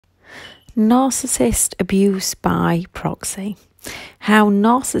Narcissist abuse by proxy. How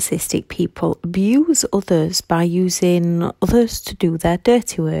narcissistic people abuse others by using others to do their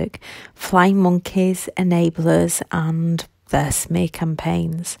dirty work, flying monkeys, enablers, and their smear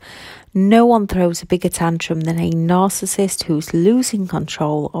campaigns. No one throws a bigger tantrum than a narcissist who's losing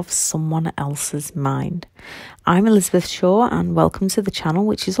control of someone else's mind. I'm Elizabeth Shaw and welcome to the channel,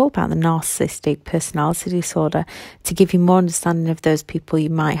 which is all about the narcissistic personality disorder, to give you more understanding of those people you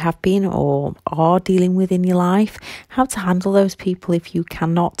might have been or are dealing with in your life, how to handle those people if you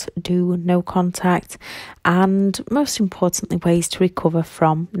cannot do no contact, and most importantly, ways to recover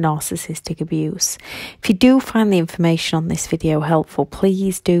from narcissistic abuse. If you do find the information on this video helpful,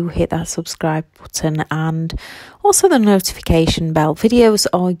 please do hit that subscribe button and also the notification bell. Videos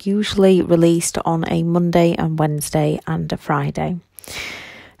are usually released on a Monday and Wednesday and a Friday.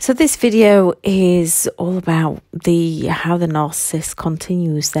 So this video is all about how the narcissist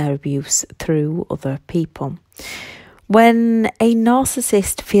continues their abuse through other people. When a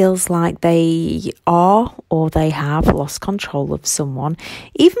narcissist feels like they are or they have lost control of someone,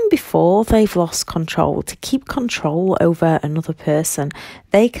 even before they've lost control, to keep control over another person,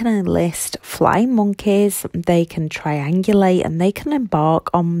 they can enlist flying monkeys, they can triangulate, and they can embark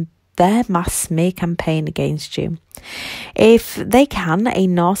on their mass smear campaign against you. If they can, a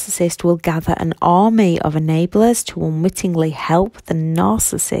narcissist will gather an army of enablers to unwittingly help the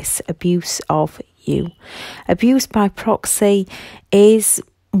narcissist's abuse of you. Abuse by proxy is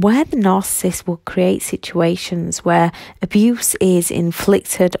where the narcissist will create situations where abuse is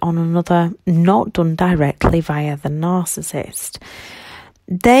inflicted on another, not done directly via the narcissist.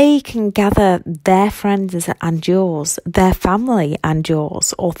 They can gather their friends and yours, their family and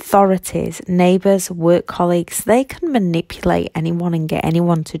yours, authorities, neighbours, work colleagues. They can manipulate anyone and get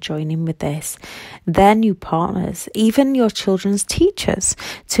anyone to join in with this. Their new partners, even your children's teachers,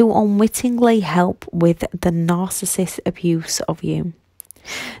 to unwittingly help with the narcissist abuse of you.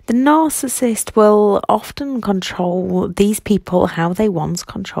 The narcissist will often control these people how they once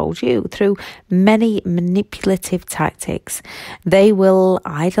controlled you through many manipulative tactics. They will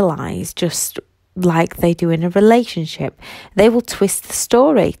idolize just like they do in a relationship. They will twist the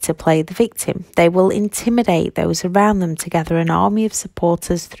story to play the victim. They will intimidate those around them to gather an army of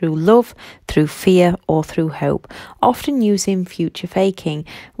supporters through love, through fear, or through hope, often using future faking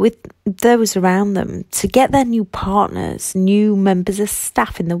with those around them to get their new partners, new members of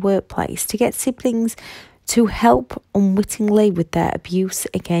staff in the workplace, to get siblings to help unwittingly with their abuse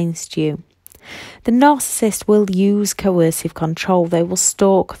against you. The narcissist will use coercive control. They will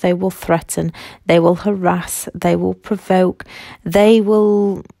stalk, they will threaten, they will harass, they will provoke, they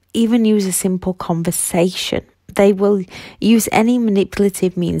will even use a simple conversation. They will use any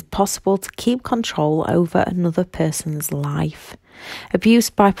manipulative means possible to keep control over another person's life.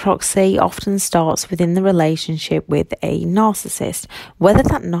 Abuse by proxy often starts within the relationship with a narcissist, whether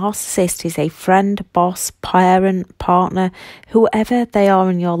that narcissist is a friend, boss, parent, partner, whoever they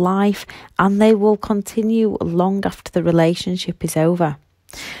are in your life, and they will continue long after the relationship is over.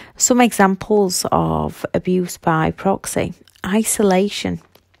 Some examples of abuse by proxy: isolation.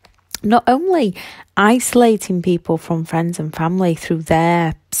 Not only isolating people from friends and family through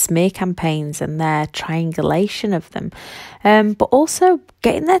their smear campaigns and their triangulation of them, but also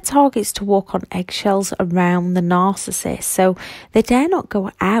getting their targets to walk on eggshells around the narcissist so they dare not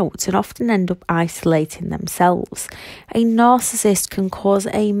go out and often end up isolating themselves. A narcissist can cause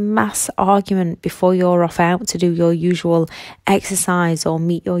a mass argument before you're off out to do your usual exercise or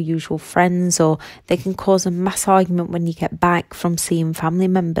meet your usual friends, or they can cause a mass argument when you get back from seeing family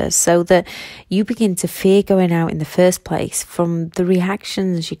members, so that you begin to fear going out in the first place from the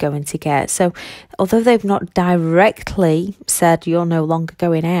reactions you're going to get. So although they've not directly said you're no longer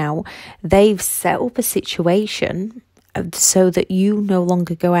going out, they've set up a situation so that you no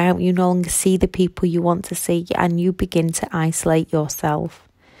longer go out, you no longer see the people you want to see, and you begin to isolate yourself.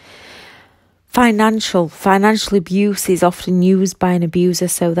 Financial abuse is often used by an abuser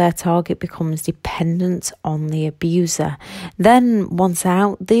so their target becomes dependent on the abuser. Then, once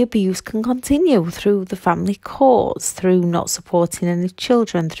out, the abuse can continue through the family courts, through not supporting any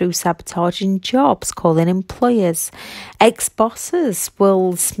children, through sabotaging jobs, calling employers. Ex-bosses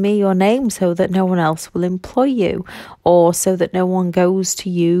will smear your name so that no one else will employ you, or so that no one goes to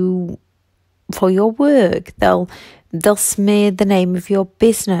you for your work. They'll smear the name of your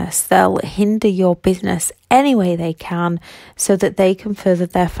business. They'll hinder your business any way they can so that they can further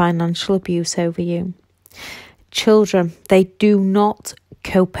their financial abuse over you. Children, they do not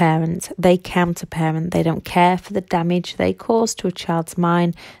co-parent, they counter-parent, they don't care for the damage they cause to a child's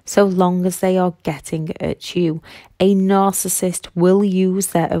mind so long as they are getting at you. A narcissist will use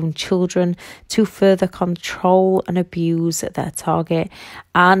their own children to further control and abuse their target,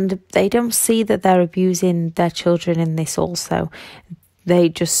 and they don't see that they're abusing their children in this also. They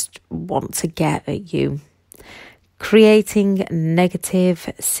just want to get at you. Creating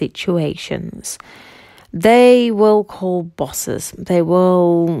negative situations. They will call bosses. They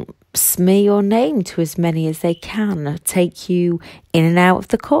will smear your name to as many as they can, take you in and out of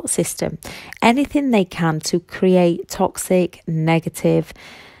the court system. Anything they can to create toxic, negative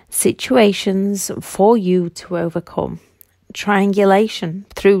situations for you to overcome. Triangulation.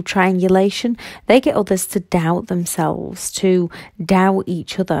 Through triangulation, they get others to doubt themselves, to doubt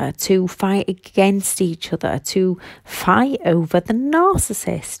each other, to fight against each other, to fight over the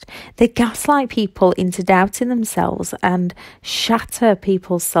narcissist. They gaslight people into doubting themselves and shatter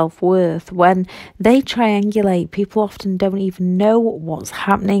people's self-worth. When they triangulate, people often don't even know what's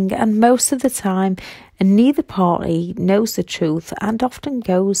happening, and most of the time neither party knows the truth, and often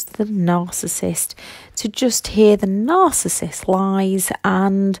goes to the narcissist to just hear the narcissist lies,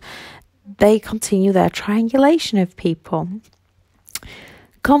 and they continue their triangulation of people.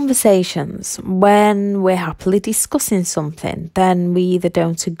 Conversations. When we're happily discussing something, then we either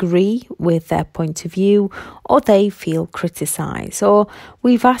don't agree with their point of view, or they feel criticised, or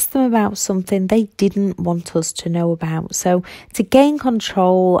we've asked them about something they didn't want us to know about. So to gain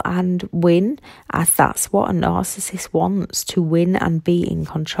control and win, as that's what a narcissist wants, to win and be in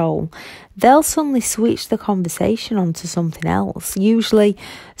control, they'll suddenly switch the conversation onto something else, usually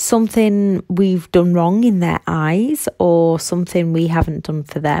something we've done wrong in their eyes, or something we haven't done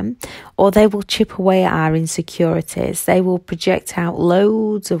for them, or they will chip away at our insecurities. They will project out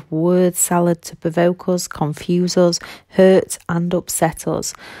loads of word salad to provoke us, confuse us, hurt and upset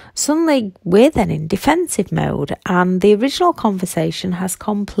us. Suddenly we're then in defensive mode, and the original conversation has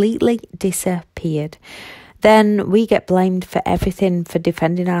completely disappeared. Then we get blamed for everything, for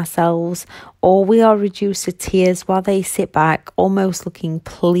defending ourselves, or we are reduced to tears while they sit back, almost looking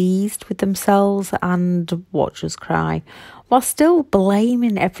pleased with themselves, and watch us cry, while still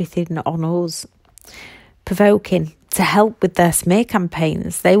blaming everything on us. Provoking. To help with their smear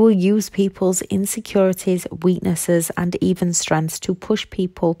campaigns, they will use people's insecurities, weaknesses, and even strengths to push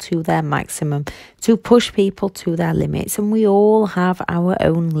people to their maximum, to push people to their limits, and we all have our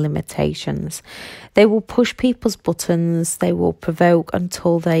own limitations. They will push people's buttons, they will provoke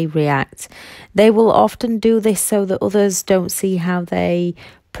until they react. They will often do this so that others don't see how they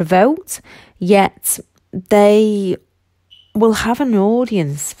provoked, yet they will have an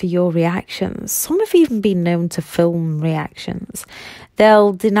audience for your reactions. Some have even been known to film reactions.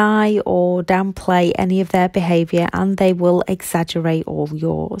 They'll deny or downplay any of their behaviour, and they will exaggerate all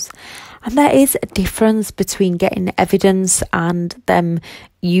yours. And there is a difference between getting evidence and them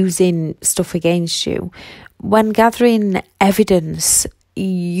using stuff against you. When gathering evidence,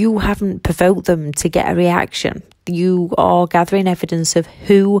 you haven't provoked them to get a reaction. You are gathering evidence of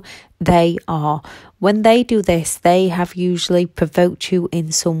who they are. When they do this, they have usually provoked you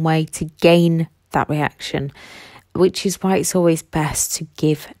in some way to gain that reaction, which is why it's always best to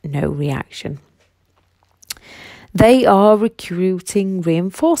give no reaction. They are recruiting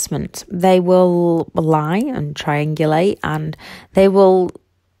reinforcement. They will lie and triangulate, and they will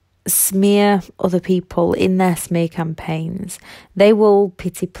smear other people in their smear campaigns. They will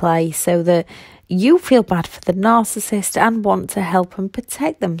pity play so that you feel bad for the narcissist and want to help and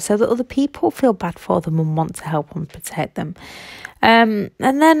protect them, so that other people feel bad for them and want to help and protect them. And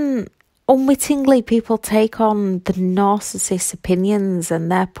then unwittingly, people take on the narcissist's opinions and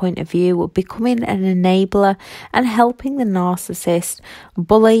their point of view, becoming an enabler and helping the narcissist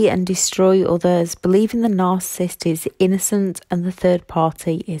bully and destroy others, believing the narcissist is innocent and the third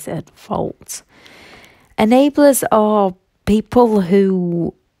party is at fault. Enablers are people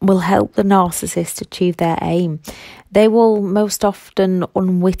who will help the narcissist achieve their aim. They will most often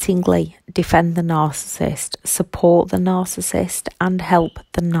unwittingly defend the narcissist, support the narcissist, and help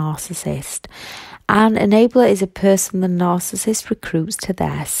the narcissist. An enabler is a person the narcissist recruits to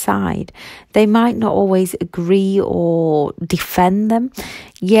their side. They might not always agree or defend them,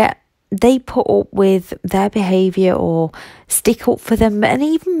 yet they put up with their behaviour or stick up for them and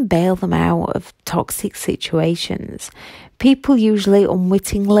even bail them out of toxic situations. People usually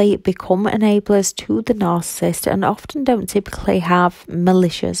unwittingly become enablers to the narcissist and often don't typically have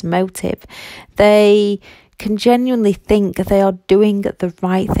malicious motive. They can genuinely think they are doing the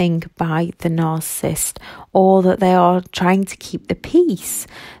right thing by the narcissist, or that they are trying to keep the peace.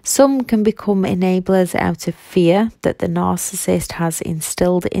 Some can become enablers out of fear that the narcissist has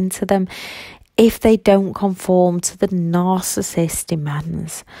instilled into them if they don't conform to the narcissist's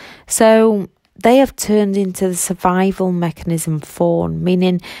demands. So they have turned into the survival mechanism fawn,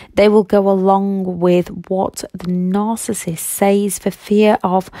 meaning they will go along with what the narcissist says for fear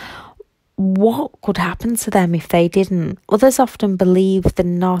of what could happen to them if they didn't. Others often believe the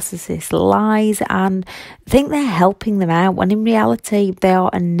narcissist lies and think they're helping them out, when in reality they are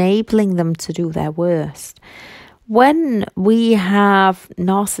enabling them to do their worst. When we have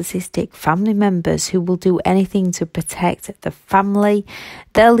narcissistic family members who will do anything to protect the family,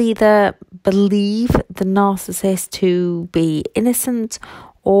 they'll either believe the narcissist to be innocent,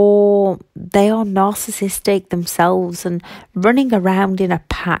 or they are narcissistic themselves and running around in a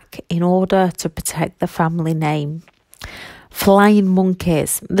pack in order to protect the family name. Flying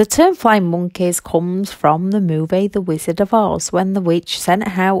monkeys. The term flying monkeys comes from the movie The Wizard of Oz, when the witch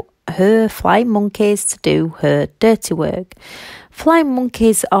sent out her flying monkeys to do her dirty work. Flying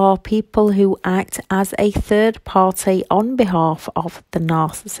monkeys are people who act as a third party on behalf of the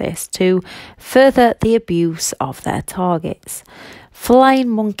narcissist to further the abuse of their targets. Flying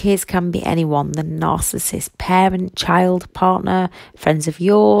monkeys can be anyone: the narcissist parent, child, partner, friends of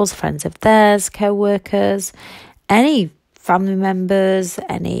yours, friends of theirs, co-workers, any family members,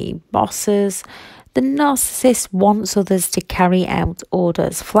 any bosses. The narcissist wants others to carry out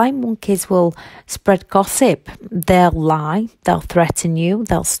orders. Flying monkeys will spread gossip. They'll lie, they'll threaten you,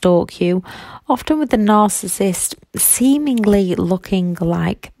 they'll stalk you, often with the narcissist seemingly looking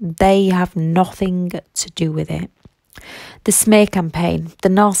like they have nothing to do with it. The smear campaign. The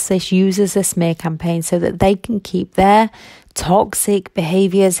narcissist uses a smear campaign so that they can keep their toxic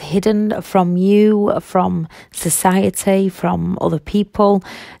behaviours hidden from you, from society, from other people.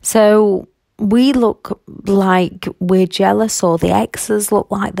 So we look like we're jealous, or the exes look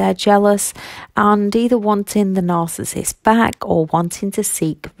like they're jealous, and either wanting the narcissist back or wanting to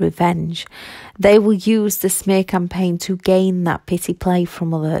seek revenge. They will use the smear campaign to gain that pity play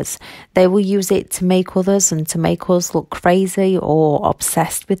from others. They will use it to make others and to make us look crazy or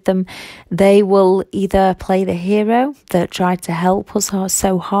obsessed with them. They will either play the hero that tried to help us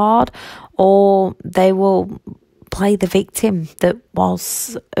so hard, or they will play the victim that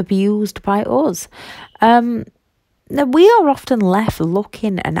was abused by us. We are often left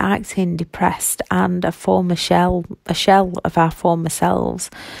looking and acting depressed and a shell of our former selves.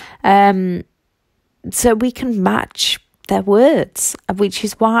 So we can match their words, which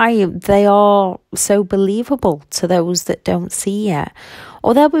is why they are so believable to those that don't see yet.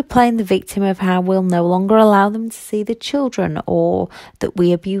 Or they'll be playing the victim of how we'll no longer allow them to see the children, or that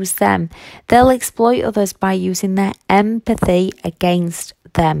we abuse them. They'll exploit others by using their empathy against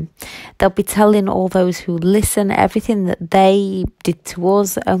them. They'll be telling all those who listen everything that they did to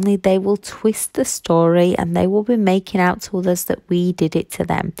us, only they will twist the story and they will be making out to others that we did it to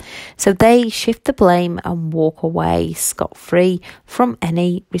them. So they shift the blame and walk away scot-free from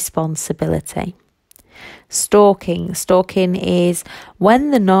any responsibility. Stalking. Stalking is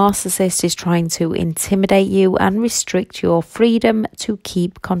when the narcissist is trying to intimidate you and restrict your freedom to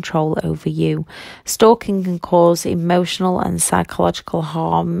keep control over you. Stalking can cause emotional and psychological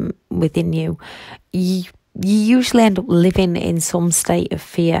harm within you. You usually end up living in some state of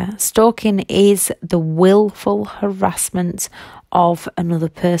fear. Stalking is the willful harassment of another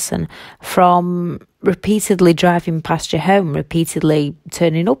person, from repeatedly driving past your home, repeatedly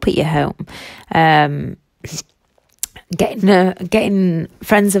turning up at your home, getting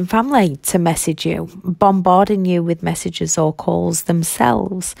friends and family to message you, bombarding you with messages or calls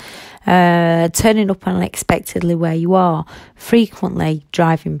themselves, turning up unexpectedly where you are, frequently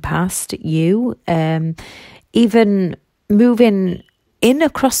driving past you, even moving in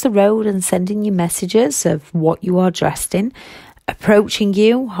across the road and sending you messages of what you are dressed in, approaching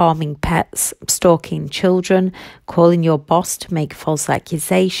you, harming pets, stalking children, calling your boss to make false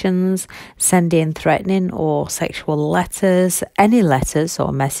accusations, sending threatening or sexual letters, any letters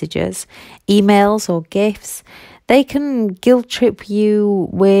or messages, emails or gifts. They can guilt trip you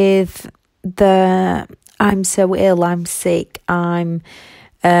with the "I'm so ill, I'm sick,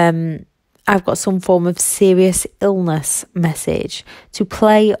 I've got some form of serious illness" message to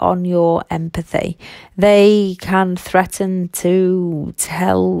play on your empathy. They can threaten to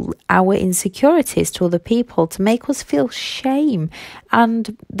tell our insecurities to other people to make us feel shame.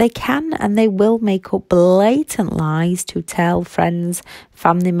 And they can and they will make up blatant lies to tell friends,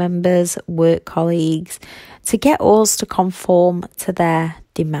 family members, work colleagues, to get us to conform to their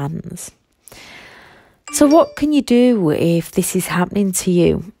demands. So what can you do if this is happening to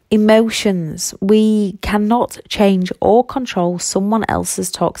you? Emotions. We cannot change or control someone else's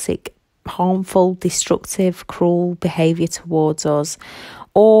toxic, harmful, destructive, cruel behaviour towards us,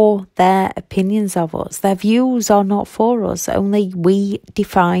 or their opinions of us. Their views are not for us. Only we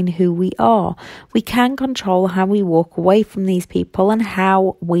define who we are. We can control how we walk away from these people and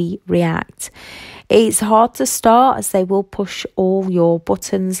how we react. It's hard to start as they will push all your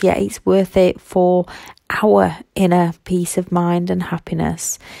buttons, yet it's worth it for our inner peace of mind and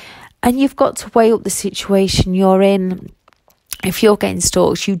happiness. And you've got to weigh up the situation you're in. If you're getting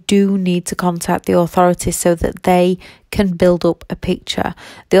stalked, you do need to contact the authorities so that they can build up a picture.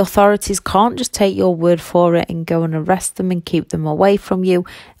 The authorities can't just take your word for it and go and arrest them and keep them away from you.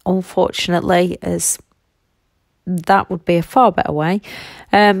 Unfortunately, as that would be a far better way.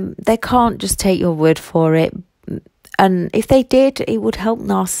 They can't just take your word for it. And if they did, it would help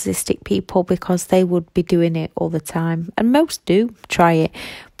narcissistic people because they would be doing it all the time. And most do try it.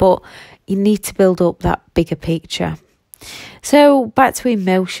 But you need to build up that bigger picture. So back to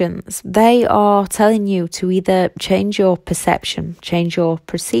emotions. They are telling you to either change your perception, change your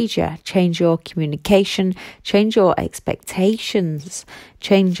procedure, change your communication, change your expectations,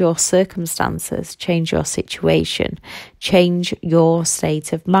 change your circumstances, change your situation, change your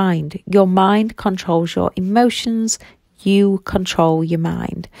state of mind. Your mind controls your emotions. You control your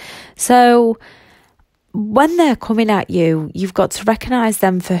mind. So when they're coming at you, you've got to recognise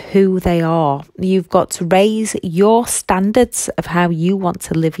them for who they are. You've got to raise your standards of how you want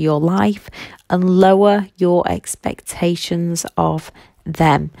to live your life and lower your expectations of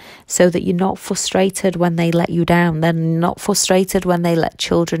them so that you're not frustrated when they let you down. They're not frustrated when they let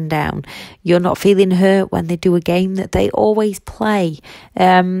children down. You're not feeling hurt when they do a game that they always play.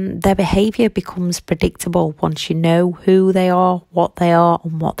 Their behaviour becomes predictable once you know who they are,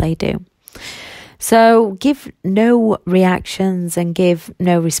 and what they do. So give no reactions and give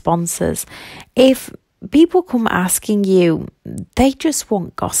no responses. If people come asking you, they just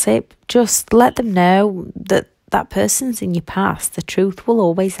want gossip, just let them know that that person's in your past. The truth will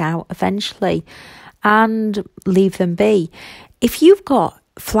always out eventually, and leave them be. If you've got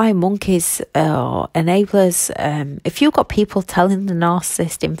flying monkeys or enablers, if you've got people telling the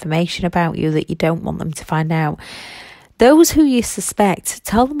narcissist information about you that you don't want them to find out, those who you suspect,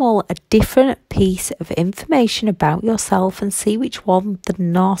 tell them all a different piece of information about yourself and see which one the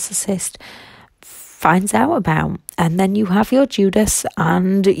narcissist finds out about. And then you have your Judas,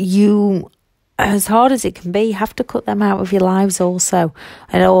 and you, as hard as it can be, have to cut them out of your lives also,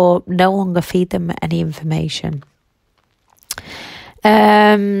 or no longer feed them any information.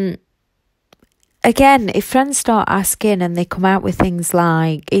 Again, if friends start asking and they come out with things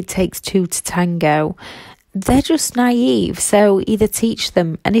like, it takes two to tango, they're just naive. So either teach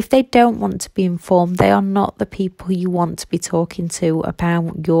them, and if they don't want to be informed, they are not the people you want to be talking to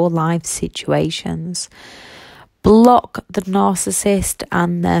about your life situations. Block the narcissist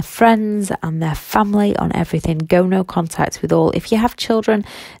and their friends and their family on everything. Go no contact with all. If you have children,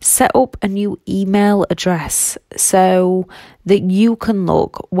 set up a new email address so that you can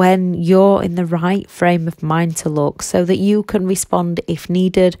look when you're in the right frame of mind to look, so that you can respond if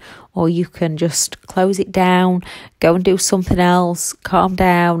needed, or you can just close it down, go and do something else, calm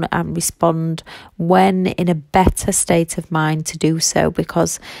down and respond when in a better state of mind to do so,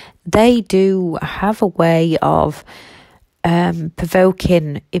 because they do have a way of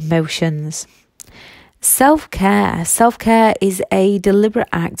provoking emotions. Self-care. Self-care is a deliberate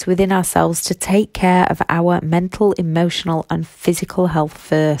act within ourselves to take care of our mental, emotional and physical health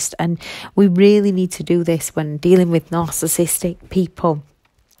first. And we really need to do this when dealing with narcissistic people,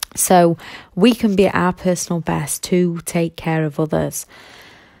 so we can be at our personal best to take care of others.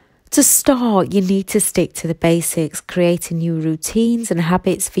 To start, you need to stick to the basics, creating new routines and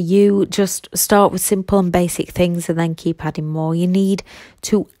habits for you. Just start with simple and basic things and then keep adding more. You need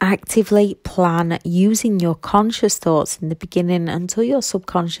to actively plan using your conscious thoughts in the beginning until your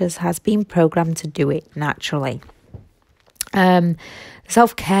subconscious has been programmed to do it naturally.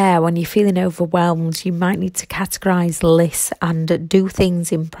 Self-care, when you're feeling overwhelmed, you might need to categorize lists and do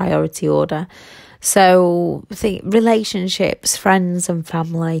things in priority order. So think relationships, friends and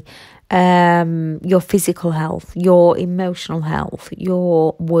family, your physical health, your emotional health,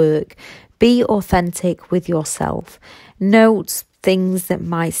 your work. Be authentic with yourself. Note things that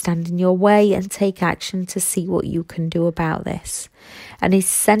might stand in your way and take action to see what you can do about this. An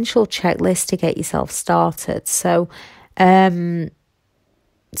essential checklist to get yourself started. So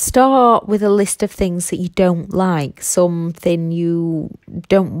Start with a list of things that you don't like, something you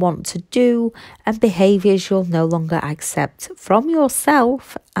don't want to do, and behaviours you'll no longer accept from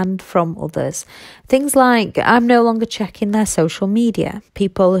yourself and from others. Things like, I'm no longer checking their social media.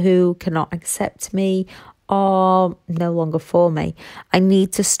 People who cannot accept me are no longer for me. I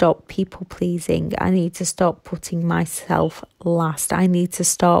need to stop people pleasing. I need to stop putting myself last. I need to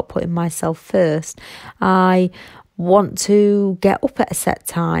start putting myself first. I want to get up at a set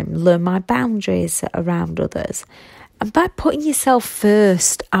time, learn my boundaries around others. And by putting yourself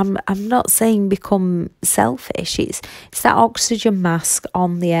first, I'm not saying become selfish. It's that oxygen mask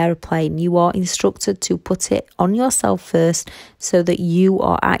on the aeroplane. You are instructed to put it on yourself first so that you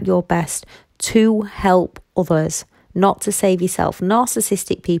are at your best to help others, not to save yourself.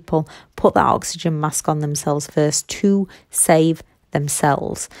 Narcissistic people put that oxygen mask on themselves first to save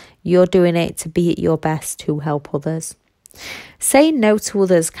themselves. You're doing it to be at your best to help others. Saying no to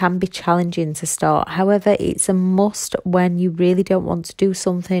others can be challenging to start. However, it's a must when you really don't want to do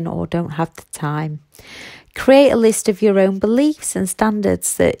something or don't have the time. Create a list of your own beliefs and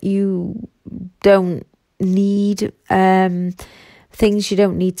standards that you don't need, things you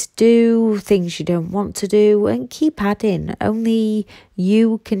don't need to do, things you don't want to do, and keep adding. Only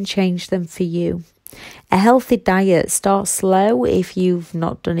you can change them for you. A healthy diet. Start slow if you've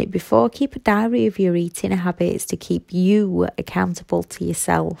not done it before. Keep a diary of your eating habits to keep you accountable to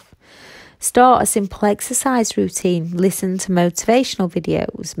yourself. Start a simple exercise routine. Listen to motivational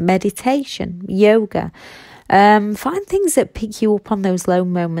videos, meditation, yoga. Find things that pick you up on those low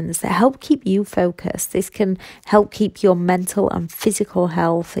moments that help keep you focused. This can help keep your mental and physical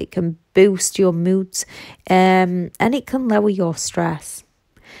health. It can boost your moods, and it can lower your stress.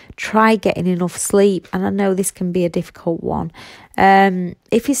 Try getting enough sleep, and I know this can be a difficult one.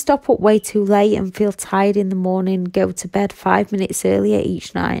 If you stop up way too late and feel tired in the morning, go to bed 5 minutes earlier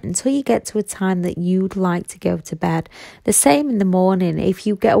each night until you get to a time that you'd like to go to bed. The same in the morning. If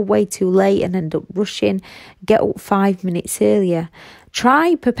you get up way too late and end up rushing, get up 5 minutes earlier.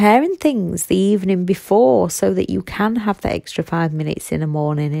 Try preparing things the evening before so that you can have that extra 5 minutes in the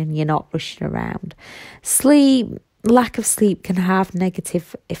morning and you're not rushing around. Lack of sleep can have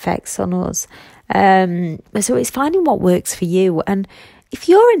negative effects on us. So it's finding what works for you. And if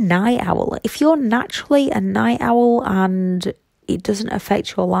you're a night owl, if you're naturally a night owl and it doesn't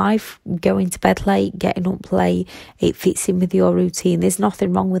affect your life, going to bed late, getting up late, it fits in with your routine, there's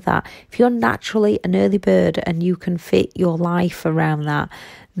nothing wrong with that. If you're naturally an early bird and you can fit your life around that,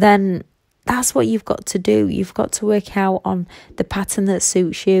 then that's what you've got to do. You've got to work out on the pattern that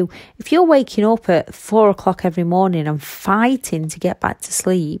suits you. If you're waking up at 4 o'clock every morning and fighting to get back to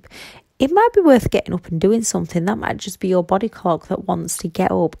sleep, it might be worth getting up and doing something. That might just be your body clock that wants to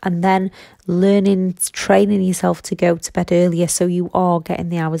get up, and then training yourself to go to bed earlier so you are getting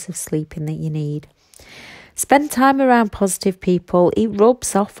the hours of sleeping that you need. Spend time around positive people. It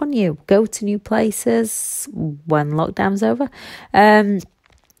rubs off on you. Go to new places when lockdown's over.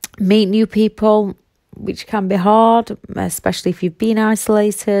 Meet new people, which can be hard, especially if you've been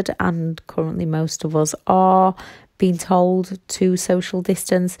isolated, and currently most of us are being told to social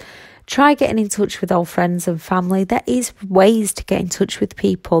distance. Try getting in touch with old friends and family. There is ways to get in touch with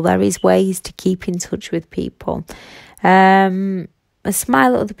people. There is ways to keep in touch with people. Smile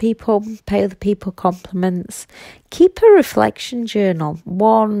at other people, pay other people compliments. Keep a reflection journal.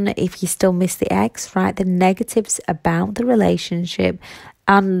 One, if you still miss the ex, write the negatives about the relationship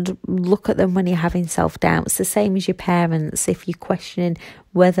and look at them when you're having self-doubt. It's the same as your parents. If you're questioning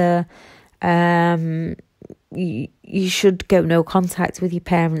whether you should go no contact with your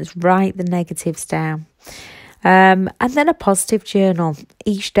parents, write the negatives down. And then a positive journal.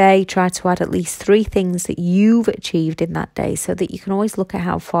 Each day, try to add at least 3 things that you've achieved in that day so that you can always look at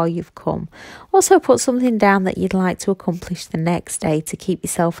how far you've come. Also, put something down that you'd like to accomplish the next day to keep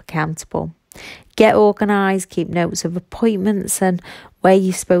yourself accountable. Get organised, keep notes of appointments and where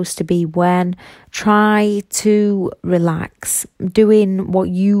you're supposed to be when. Try to relax, doing what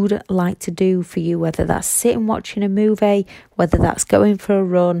you'd like to do for you, whether that's sitting watching a movie, whether that's going for a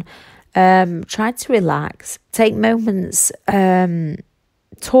run. Try to relax. Take moments,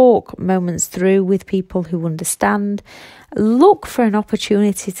 talk moments through with people who understand. Look for an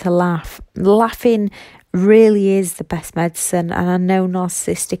opportunity to laugh. Laughing really is the best medicine, and I know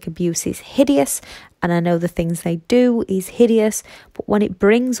narcissistic abuse is hideous, and I know the things they do is hideous, but when it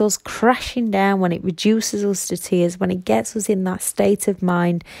brings us crashing down, when it reduces us to tears, when it gets us in that state of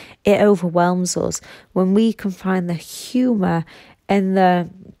mind, it overwhelms us. When we can find the humour in the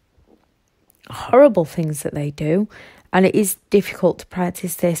horrible things that they do, and it is difficult to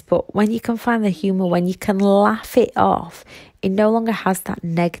practice this, but when you can find the humour, when you can laugh it off, it no longer has that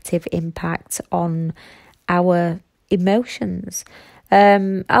negative impact on our emotions.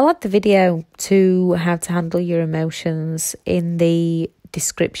 I'll add the video to how to handle your emotions in the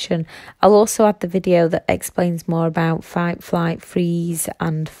description. I'll also add the video that explains more about fight, flight, freeze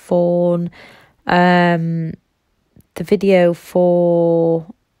and fawn. The video for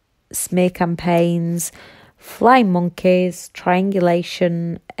smear campaigns, flying monkeys,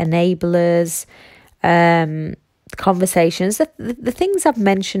 triangulation, enablers, conversations, the things I've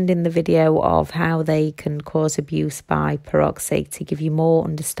mentioned in the video of how they can cause abuse by proxy, to give you more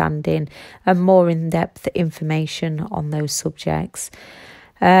understanding and more in-depth information on those subjects.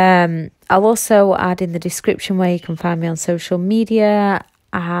 I'll also add in the description where you can find me on social media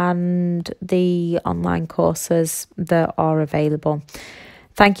and the online courses that are available.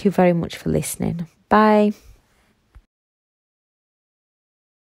 Thank you very much for listening. Bye.